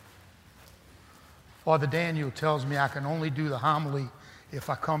Father Daniel tells me I can only do the homily if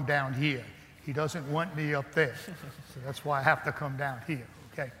I come down here. He doesn't want me up there. So that's why I have to come down here,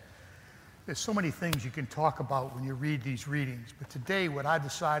 okay? There's so many things you can talk about when you read these readings, but today what I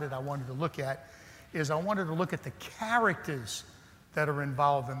decided I wanted to look at is I wanted to look at the characters that are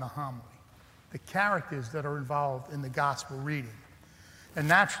involved in the homily, the characters that are involved in the gospel reading. And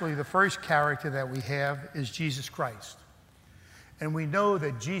naturally, the first character that we have is Jesus Christ. And we know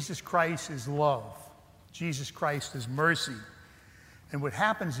that Jesus Christ is love. Jesus Christ is mercy. And what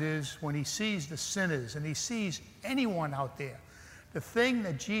happens is when he sees the sinners and he sees anyone out there, the thing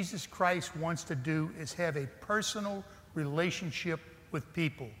that Jesus Christ wants to do is have a personal relationship with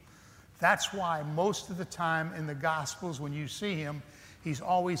people. That's why most of the time in the Gospels when you see him, he's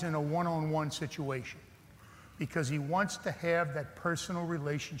always in a one-on-one situation because he wants to have that personal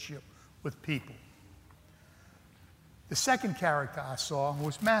relationship with people. The second character I saw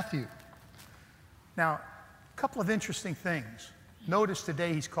was Matthew. Now, a couple of interesting things. Notice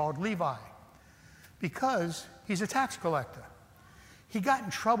today he's called Levi because he's a tax collector. He got in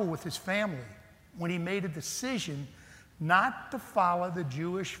trouble with his family when he made a decision not to follow the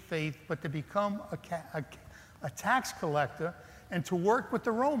Jewish faith, but to become a tax collector and to work with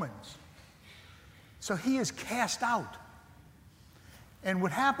the Romans. So he is cast out. And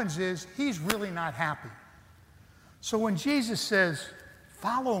what happens is he's really not happy. So when Jesus says,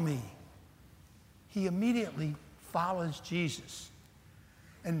 "Follow me," he immediately follows Jesus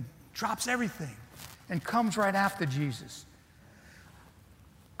and drops everything and comes right after Jesus.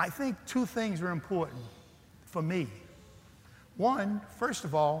 I think two things are important for me. One, first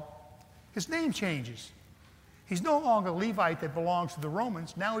of all, his name changes. He's no longer a Levite that belongs to the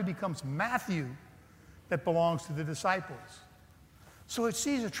Romans. Now he becomes Matthew that belongs to the disciples. So it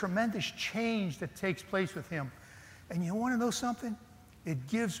sees a tremendous change that takes place with him. And you want to know something? It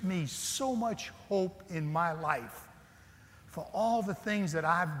gives me so much hope in my life for all the things that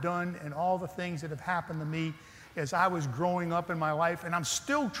I've done and all the things that have happened to me as I was growing up in my life, and I'm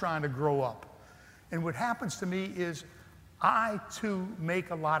still trying to grow up. And what happens to me is I, too, make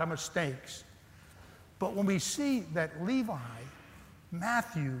a lot of mistakes. But when we see that Levi,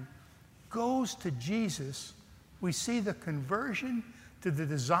 Matthew, goes to Jesus, we see the conversion to the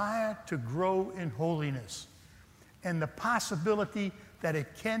desire to grow in holiness and the possibility that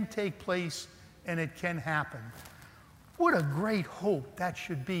it can take place and it can happen. What a great hope that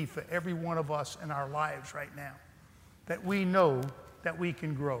should be for every one of us in our lives right now, that we know that we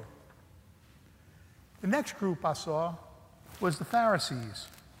can grow. The next group I saw was the Pharisees,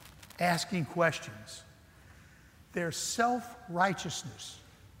 asking questions. Their self-righteousness.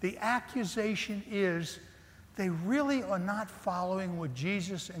 The accusation is they really are not following what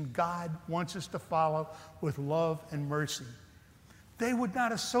Jesus and God wants us to follow with love and mercy. They would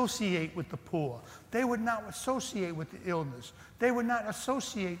not associate with the poor. They would not associate with the illness. They would not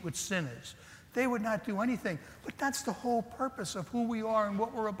associate with sinners. They would not do anything. But that's the whole purpose of who we are and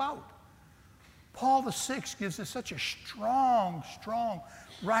what we're about. Paul VI gives us such a strong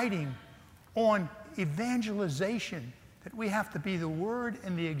writing on evangelization that we have to be the word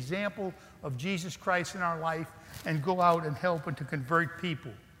and the example of Jesus Christ in our life and go out and help and to convert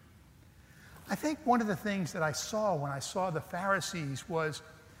people. I think one of the things that I saw when I saw the Pharisees was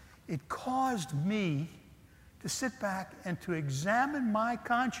it caused me to sit back and to examine my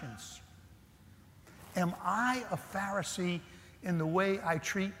conscience. Am I a Pharisee in the way I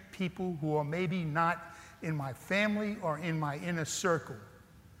treat people who are maybe not in my family or in my inner circle?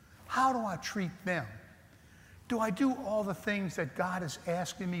 How do I treat them? Do I do all the things that God is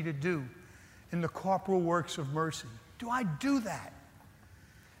asking me to do in the corporal works of mercy? Do I do that?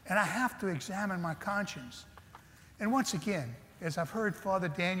 And I have to examine my conscience. And once again, as I've heard Father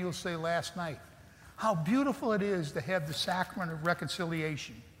Daniel say last night, how beautiful it is to have the sacrament of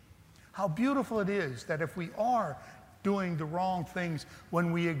reconciliation. How beautiful it is that if we are doing the wrong things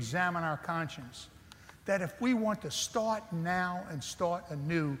when we examine our conscience, that if we want to start now and start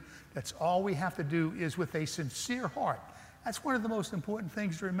anew, that's all we have to do is with a sincere heart. That's one of the most important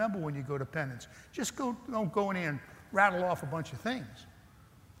things to remember when you go to penance. Just don't go in there and rattle off a bunch of things.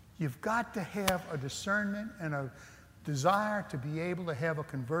 You've got to have a discernment and a desire to be able to have a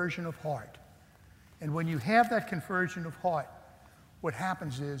conversion of heart. And when you have that conversion of heart, what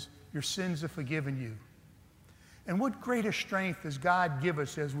happens is your sins are forgiven you. And what greater strength does God give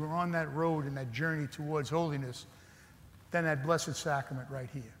us as we're on that road and that journey towards holiness than that blessed sacrament right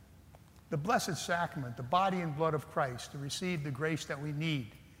here? The blessed sacrament, the body and blood of Christ, to receive the grace that we need.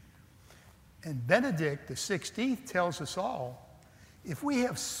 And Benedict the 16th tells us all, if we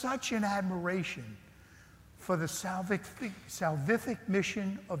have such an admiration for the salvific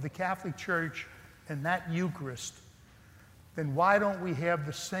mission of the Catholic Church in that Eucharist, then why don't we have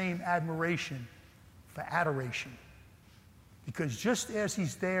the same admiration for adoration? Because just as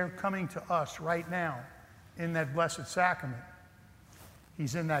he's there coming to us right now in that Blessed Sacrament,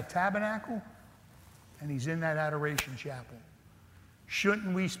 he's in that tabernacle and he's in that adoration chapel.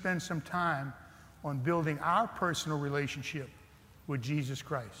 Shouldn't we spend some time on building our personal relationship with Jesus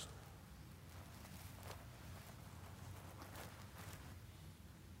Christ?